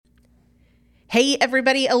Hey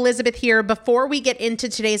everybody, Elizabeth here. Before we get into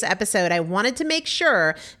today's episode, I wanted to make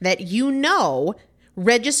sure that you know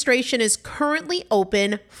registration is currently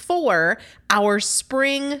open for our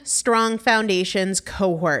Spring Strong Foundations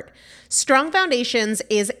cohort. Strong Foundations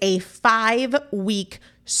is a 5-week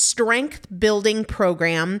strength building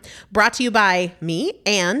program brought to you by me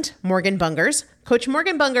and Morgan Bungers. Coach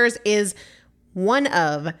Morgan Bungers is one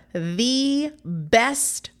of the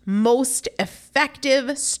best, most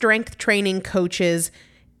effective strength training coaches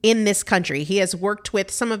in this country. He has worked with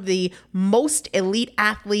some of the most elite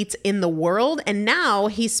athletes in the world, and now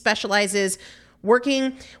he specializes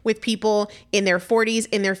working with people in their 40s,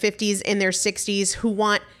 in their 50s, in their 60s who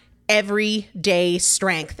want everyday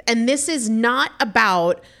strength. And this is not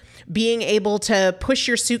about being able to push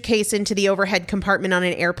your suitcase into the overhead compartment on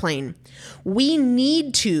an airplane. We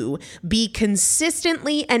need to be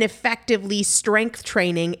consistently and effectively strength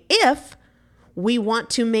training if we want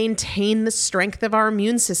to maintain the strength of our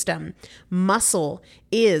immune system. Muscle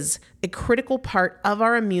is a critical part of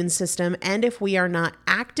our immune system, and if we are not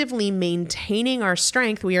actively maintaining our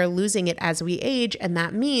strength, we are losing it as we age, and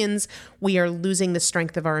that means we are losing the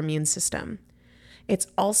strength of our immune system. It's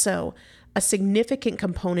also a significant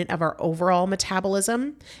component of our overall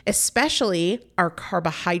metabolism, especially our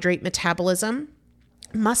carbohydrate metabolism.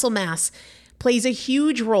 Muscle mass plays a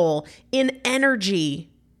huge role in energy,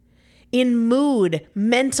 in mood,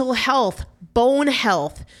 mental health, bone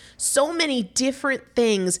health, so many different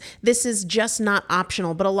things. This is just not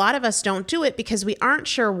optional, but a lot of us don't do it because we aren't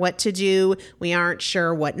sure what to do. We aren't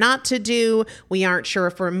sure what not to do. We aren't sure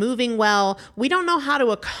if we're moving well. We don't know how to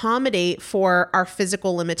accommodate for our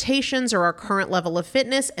physical limitations or our current level of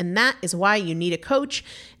fitness, and that is why you need a coach,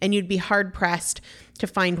 and you'd be hard-pressed to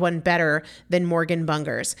find one better than Morgan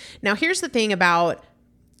Bungers. Now, here's the thing about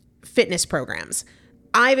fitness programs.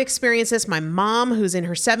 I've experienced this. My mom, who's in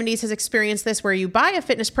her 70s, has experienced this, where you buy a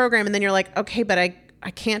fitness program and then you're like, okay, but I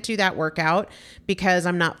can't do that workout because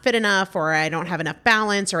I'm not fit enough, or I don't have enough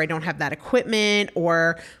balance, or I don't have that equipment,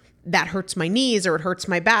 or that hurts my knees, or it hurts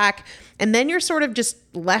my back. And then you're sort of just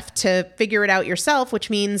left to figure it out yourself, which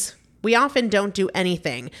means we often don't do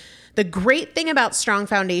anything. The great thing about Strong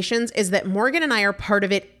Foundations is that Morgan and I are part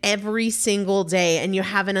of it every single day, and you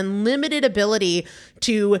have an unlimited ability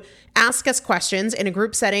to ask us questions in a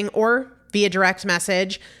group setting or via direct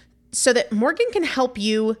message so that Morgan can help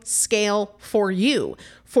you scale for you,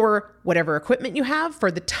 for whatever equipment you have, for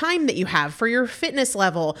the time that you have, for your fitness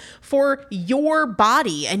level, for your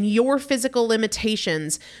body and your physical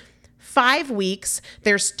limitations. 5 weeks,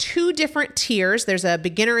 there's 2 different tiers. There's a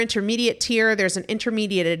beginner intermediate tier. There's an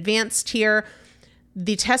intermediate advanced tier.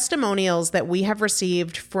 The testimonials that we have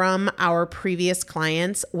received from our previous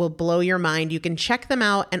clients will blow your mind. You can check them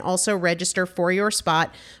out and also register for your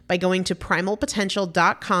spot by going to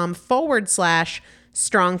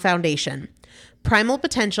primalpotential.com/strong foundation.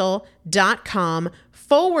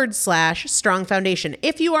 primalpotential.com/strong foundation.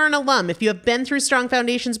 If you are an alum, if you have been through Strong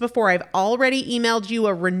Foundations before, I've already emailed you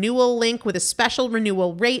a renewal link with a special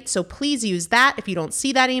renewal rate, so please use that. If you don't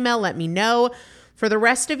see that email, let me know. For the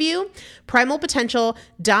rest of you,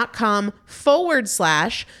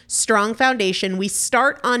 primalpotential.com/strong foundation. We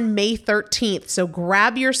start on May 13th, so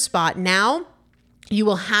grab your spot now. You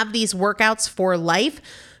will have these workouts for life.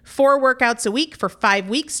 4 workouts a week for 5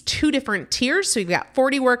 weeks, 2 different tiers. So you've got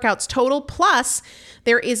 40 workouts total. Plus,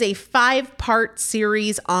 there is a 5-part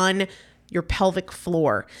series on your pelvic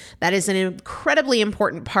floor. That is an incredibly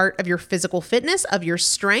important part of your physical fitness, of your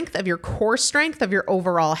strength, of your core strength, of your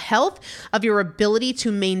overall health, of your ability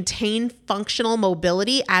to maintain functional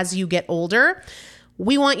mobility as you get older.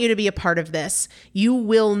 We want you to be a part of this. You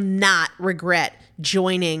will not regret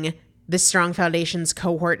joining the Strong Foundations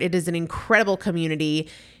cohort. It is an incredible community.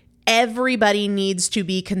 Everybody needs to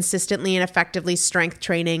be consistently and effectively strength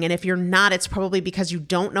training. And if you're not, it's probably because you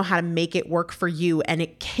don't know how to make it work for you. And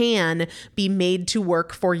it can be made to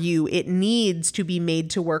work for you. It needs to be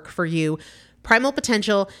made to work for you.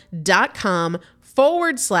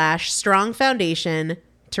 primalpotential.com/strong foundation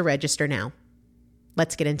to register now.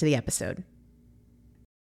 Let's get into the episode.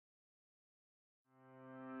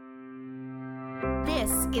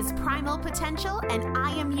 This is Primal Potential, and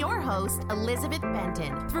I am your host, Elizabeth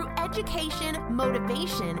Benton. Through education,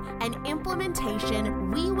 motivation, and implementation,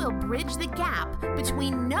 we will bridge the gap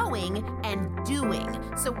between knowing and doing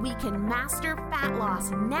so we can master fat loss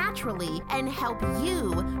naturally and help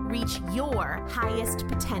you reach your highest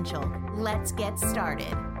potential. Let's get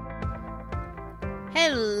started.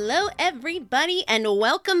 Hello, everybody, and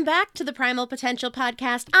welcome back to the Primal Potential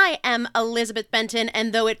Podcast. I am Elizabeth Benton,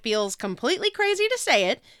 and though it feels completely crazy to say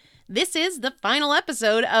it, this is the final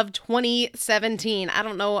episode of 2017. I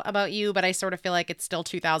don't know about you, but I sort of feel like it's still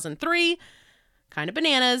 2003. Kind of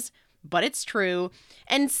bananas, but it's true.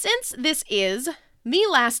 And since this is the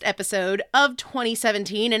last episode of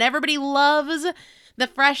 2017 and everybody loves the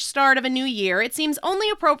fresh start of a new year, it seems only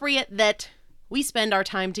appropriate that we spend our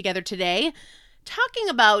time together today talking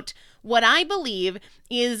about what I believe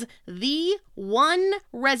is the one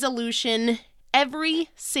resolution every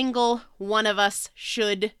single one of us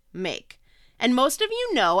should make. And most of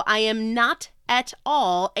you know I am not at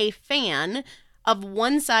all a fan of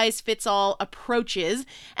one-size-fits-all approaches,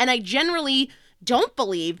 and I generally don't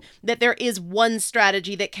believe that there is one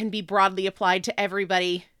strategy that can be broadly applied to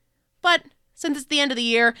everybody. But since it's the end of the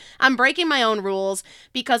year, I'm breaking my own rules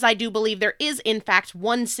because I do believe there is, in fact,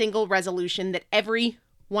 one single resolution that every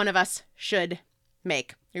one of us should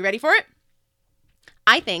make. You ready for it?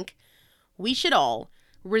 I think we should all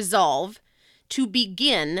resolve to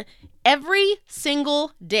begin every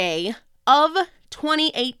single day of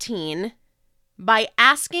 2018 by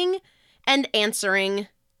asking and answering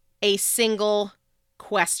a single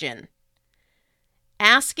question.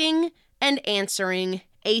 Asking and answering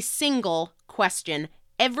a single question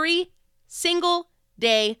every single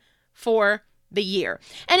day for the year.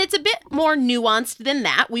 And it's a bit more nuanced than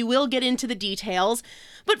that. We will get into the details.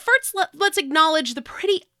 But first, let's acknowledge the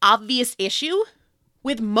pretty obvious issue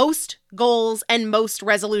with most goals and most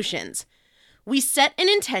resolutions. We set an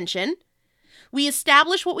intention. We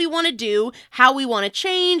establish what we want to do, how we want to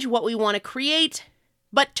change, what we want to create.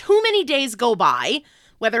 But too many days go by,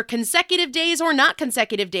 whether consecutive days or not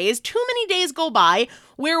consecutive days, too many days go by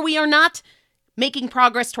where we are not making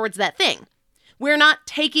progress towards that thing. We're not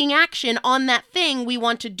taking action on that thing we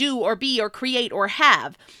want to do or be or create or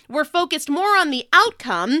have. We're focused more on the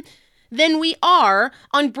outcome than we are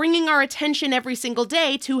on bringing our attention every single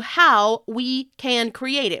day to how we can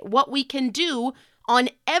create it, what we can do on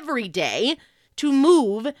every day to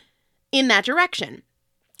move in that direction.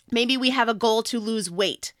 Maybe we have a goal to lose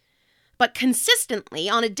weight, but consistently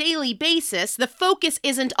on a daily basis, the focus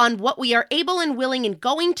isn't on what we are able and willing and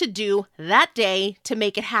going to do that day to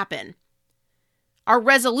make it happen. Our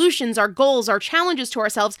resolutions, our goals, our challenges to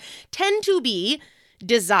ourselves tend to be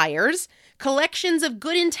desires, collections of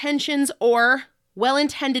good intentions or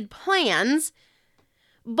well-intended plans.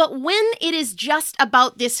 But when it is just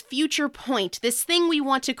about this future point, this thing we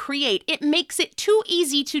want to create, it makes it too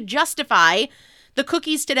easy to justify the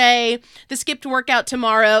cookies today, the skipped workout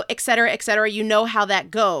tomorrow, etc., etc. You know how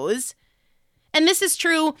that goes. And this is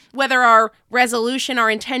true whether our resolution, our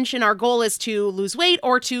intention, our goal is to lose weight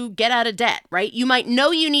or to get out of debt, right? You might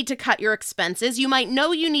know you need to cut your expenses. You might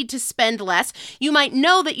know you need to spend less. You might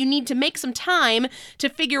know that you need to make some time to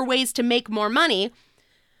figure ways to make more money.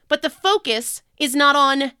 But the focus is not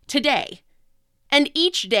on today. And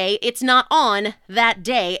each day, it's not on that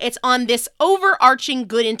day. It's on this overarching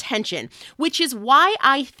good intention, which is why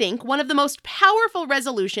I think one of the most powerful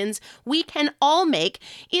resolutions we can all make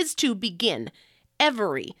is to begin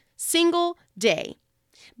every single day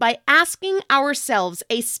by asking ourselves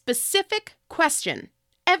a specific question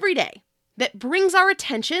every day that brings our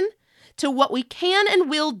attention to what we can and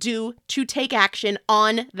will do to take action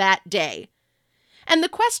on that day. And the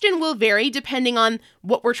question will vary depending on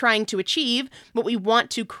what we're trying to achieve, what we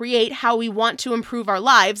want to create, how we want to improve our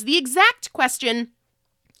lives. The exact question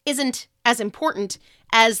isn't as important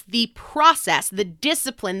as the process, the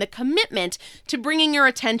discipline, the commitment to bringing your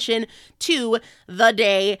attention to the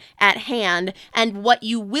day at hand and what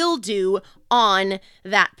you will do on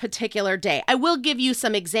that particular day. I will give you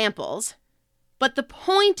some examples, but the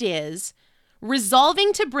point is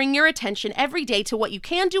resolving to bring your attention every day to what you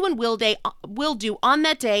can do and will do on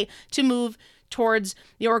that day to move towards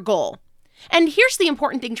your goal. And here's the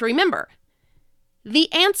important thing to remember.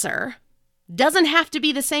 The answer doesn't have to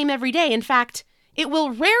be the same every day. In fact, it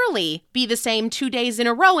will rarely be the same 2 days in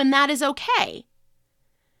a row, and that is okay.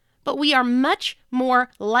 But we are much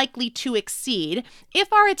more likely to exceed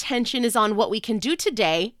if our attention is on what we can do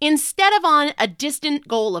today instead of on a distant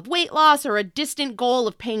goal of weight loss or a distant goal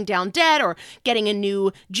of paying down debt or getting a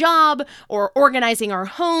new job or organizing our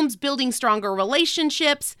homes, building stronger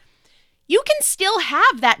relationships. You can still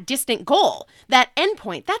have that distant goal, that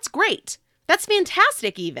endpoint. That's great. That's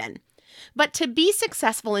fantastic even. But to be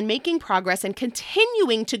successful in making progress and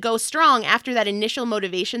continuing to go strong after that initial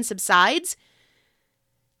motivation subsides,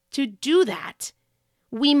 to do that,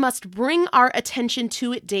 we must bring our attention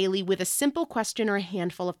to it daily with a simple question or a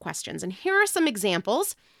handful of questions. And here are some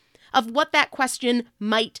examples of what that question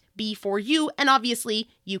might be for you, and obviously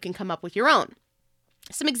you can come up with your own.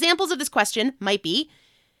 Some examples of this question might be,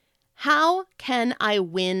 how can I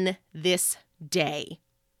win this day?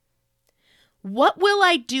 What will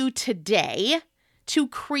I do today to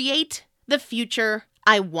create the future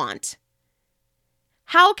I want?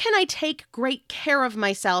 How can I take great care of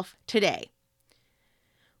myself today?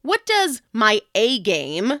 What does my A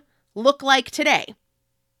game look like today?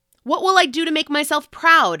 What will I do to make myself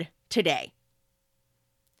proud today?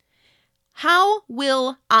 How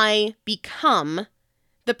will I become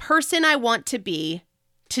the person I want to be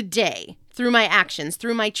today through my actions,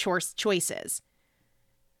 through my choices?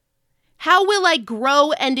 How will I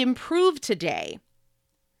grow and improve today?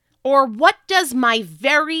 Or what does my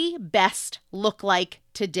very best look like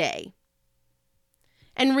today?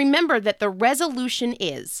 And remember that the resolution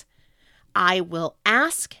is, I will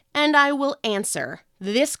ask and I will answer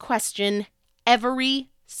this question every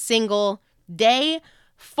single day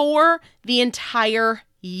for the entire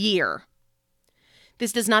year.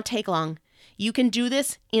 This does not take long. You can do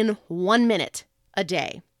this in 1 minute a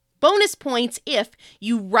day. Bonus points if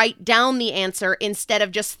you write down the answer instead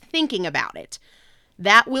of just thinking about it.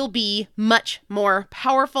 That will be much more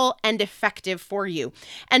powerful and effective for you.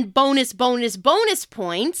 And bonus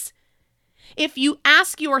points if you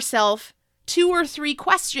ask yourself 2 or 3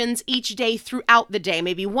 questions each day throughout the day,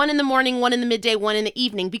 maybe 1 in the morning, 1 in the midday, 1 in the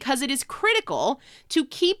evening, because it is critical to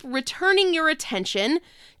keep returning your attention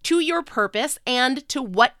to your purpose and to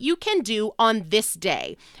what you can do on this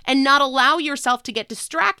day, and not allow yourself to get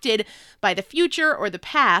distracted by the future or the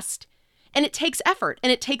past. And it takes effort,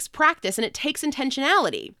 and it takes practice, and it takes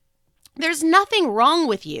intentionality. There's nothing wrong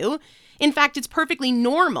with you. In fact, it's perfectly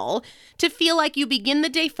normal to feel like you begin the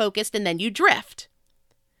day focused and then you drift.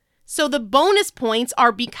 So the bonus points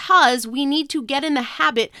are because we need to get in the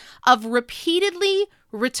habit of repeatedly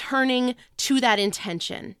returning to that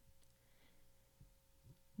intention.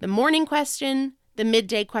 The morning question, the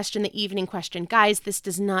midday question, the evening question. Guys, this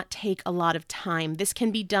does not take a lot of time. This can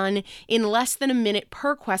be done in less than a minute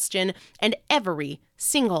per question, and every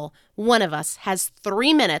single one of us has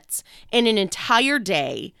 3 minutes in an entire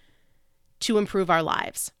day to improve our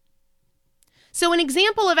lives. So an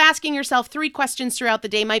example of asking yourself 3 questions throughout the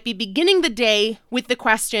day might be beginning the day with the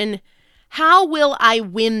question, how will I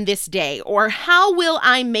win this day? Or how will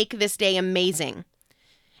I make this day amazing?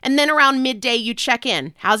 And then around midday, you check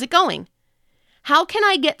in. How's it going? How can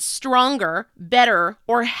I get stronger, better,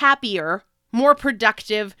 or happier, more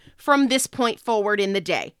productive from this point forward in the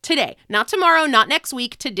day? Today, not tomorrow, not next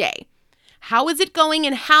week, today. How is it going,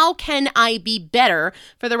 and how can I be better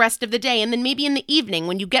for the rest of the day? And then maybe in the evening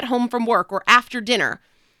when you get home from work or after dinner,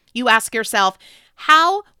 you ask yourself,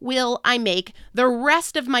 how will I make the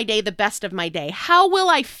rest of my day the best of my day? How will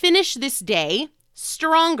I finish this day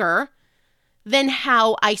stronger than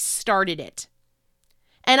how I started it?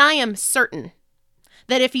 And I am certain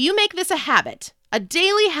that if you make this a habit, a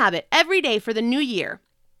daily habit every day for the new year,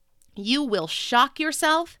 you will shock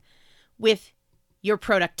yourself with your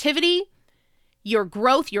productivity, your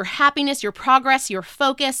growth, your happiness, your progress, your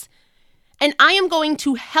focus, and I am going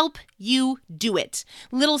to help you do it.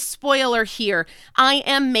 Little spoiler here, I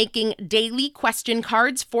am making daily question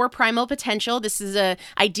cards for Primal Potential. This is an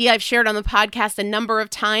idea I've shared on the podcast a number of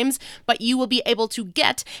times, but you will be able to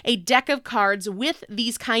get a deck of cards with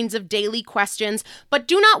these kinds of daily questions. But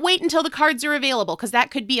do not wait until the cards are available, because that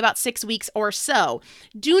could be about 6 weeks or so.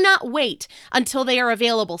 Do not wait until they are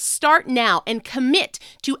available. Start now and commit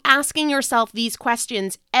to asking yourself these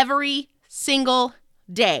questions every single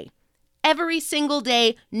day. Every single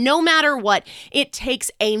day, no matter what. It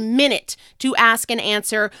takes a minute to ask and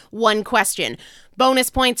answer 1 question.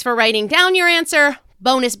 Bonus points for writing down your answer.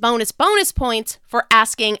 Bonus points for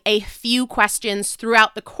asking a few questions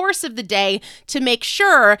throughout the course of the day to make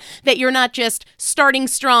sure that you're not just starting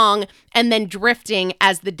strong and then drifting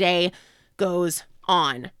as the day goes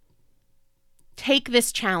on. Take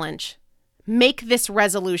this challenge, make this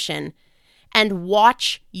resolution, and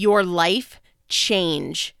watch your life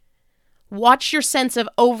change. Watch your sense of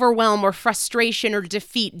overwhelm or frustration or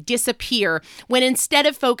defeat disappear when instead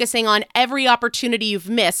of focusing on every opportunity you've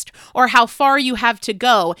missed or how far you have to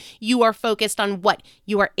go, you are focused on what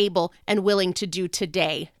you are able and willing to do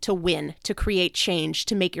today to win, to create change,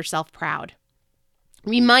 to make yourself proud.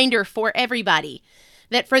 Reminder for everybody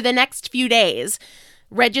that for the next few days,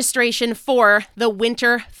 registration for the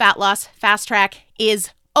Winter Fat Loss Fast Track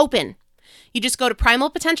is open. You just go to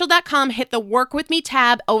primalpotential.com, hit the Work With Me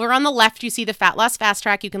tab. Over on the left, you see the Fat Loss Fast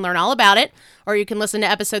Track. You can learn all about it, or you can listen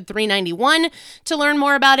to episode 391 to learn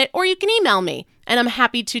more about it, or you can email me, and I'm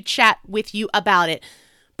happy to chat with you about it.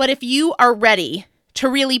 But if you are ready to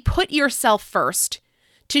really put yourself first,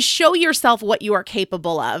 to show yourself what you are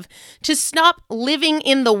capable of, to stop living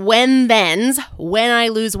in the when-thens. When I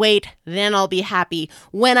lose weight, then I'll be happy.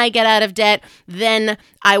 When I get out of debt, then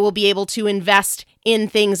I will be able to invest in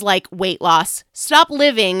things like weight loss. Stop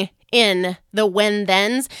living in the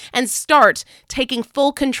when-thens and start taking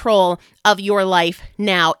full control of your life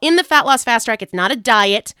now. In the Fat Loss Fast Track, it's not a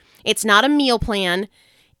diet. It's not a meal plan.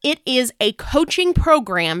 It is a coaching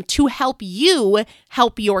program to help you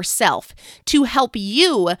help yourself, to help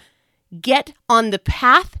you get on the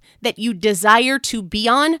path that you desire to be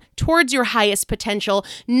on towards your highest potential,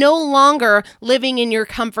 no longer living in your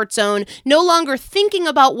comfort zone, no longer thinking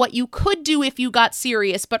about what you could do if you got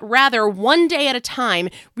serious, but rather one day at a time,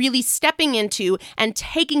 really stepping into and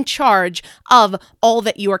taking charge of all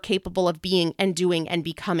that you are capable of being and doing and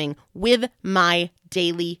becoming with my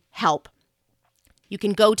daily help. You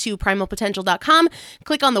can go to primalpotential.com,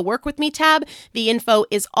 click on the Work With Me tab. The info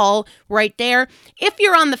is all right there. If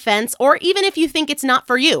you're on the fence, or even if you think it's not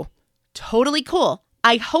for you, totally cool.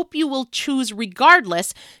 I hope you will choose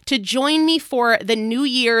regardless to join me for the New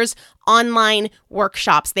Year's online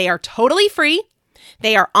workshops. They are totally free.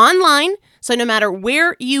 They are online. So no matter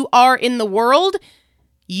where you are in the world,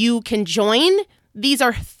 you can join. These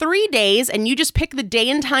are 3 days, and you just pick the day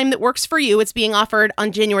and time that works for you. It's being offered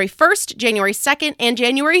on January 1st, January 2nd, and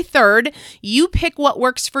January 3rd. You pick what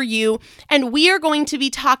works for you, and we are going to be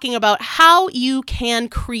talking about how you can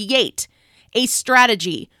create a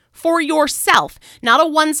strategy for yourself, not a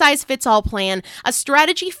one-size-fits-all plan, a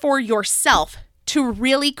strategy for yourself to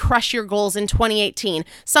really crush your goals in 2018.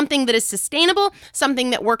 Something that is sustainable, something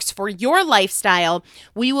that works for your lifestyle.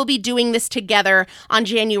 We will be doing this together on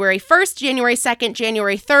January 1st, January 2nd,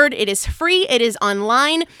 January 3rd. It is free. It is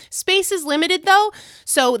online. Space is limited though.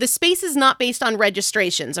 So the space is not based on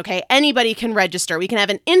registrations, okay? Anybody can register. We can have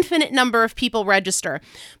an infinite number of people register,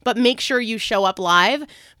 but make sure you show up live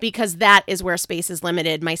because that is where space is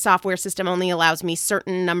limited. My software system only allows me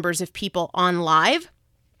certain numbers of people on live.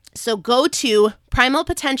 So go to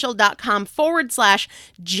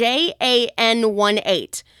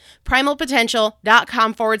primalpotential.com/JAN18.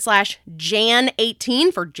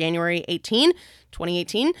 Primalpotential.com/Jan18 for January 18,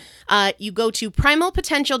 2018. You go to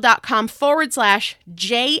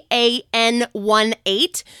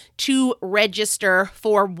primalpotential.com/JAN18 to register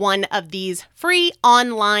for one of these free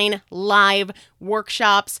online live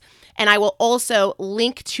workshops. And I will also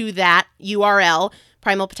link to that URL,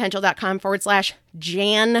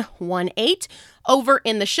 primalpotential.com/Jan18 over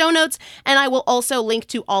in the show notes. And I will also link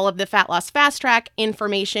to all of the Fat Loss Fast Track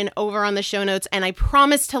information over on the show notes. And I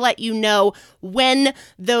promise to let you know when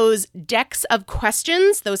those decks of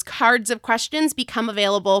questions, those cards of questions become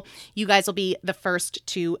available. You guys will be the first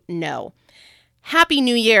to know. Happy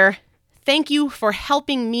New Year. Thank you for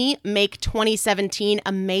helping me make 2017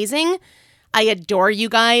 amazing. I adore you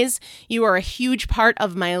guys. You are a huge part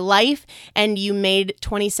of my life, and you made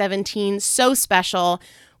 2017 so special.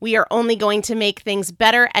 We are only going to make things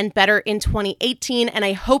better and better in 2018, and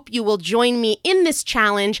I hope you will join me in this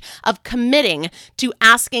challenge of committing to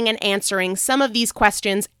asking and answering some of these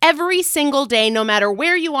questions every single day, no matter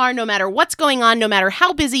where you are, no matter what's going on, no matter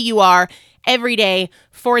how busy you are, every day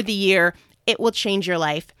for the year. It will change your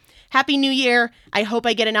life. Happy New Year. I hope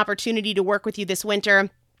I get an opportunity to work with you this winter.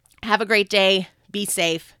 Have a great day, be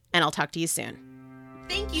safe, and I'll talk to you soon.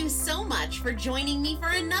 Thank you so much for joining me for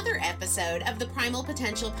another episode of the Primal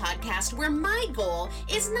Potential Podcast, where my goal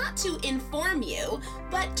is not to inform you,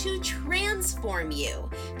 but to transform you.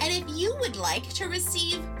 And if you would like to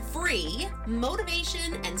receive free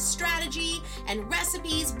motivation and strategy and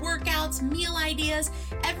recipes, workouts, meal ideas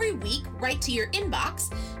every week right to your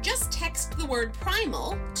inbox, just text the word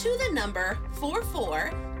primal to the number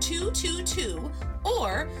 44222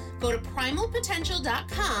 or go to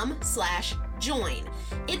primalpotential.com/join.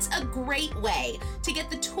 It's a great way to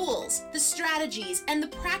get the tools, the strategies, and the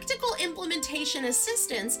practical implementation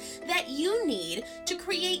assistance that you need to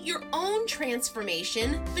create your own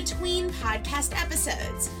transformation between podcast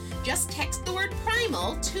episodes. Just text the word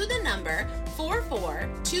primal to the number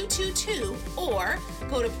 44222 or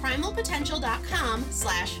go to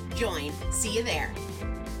primalpotential.com/join. See you there.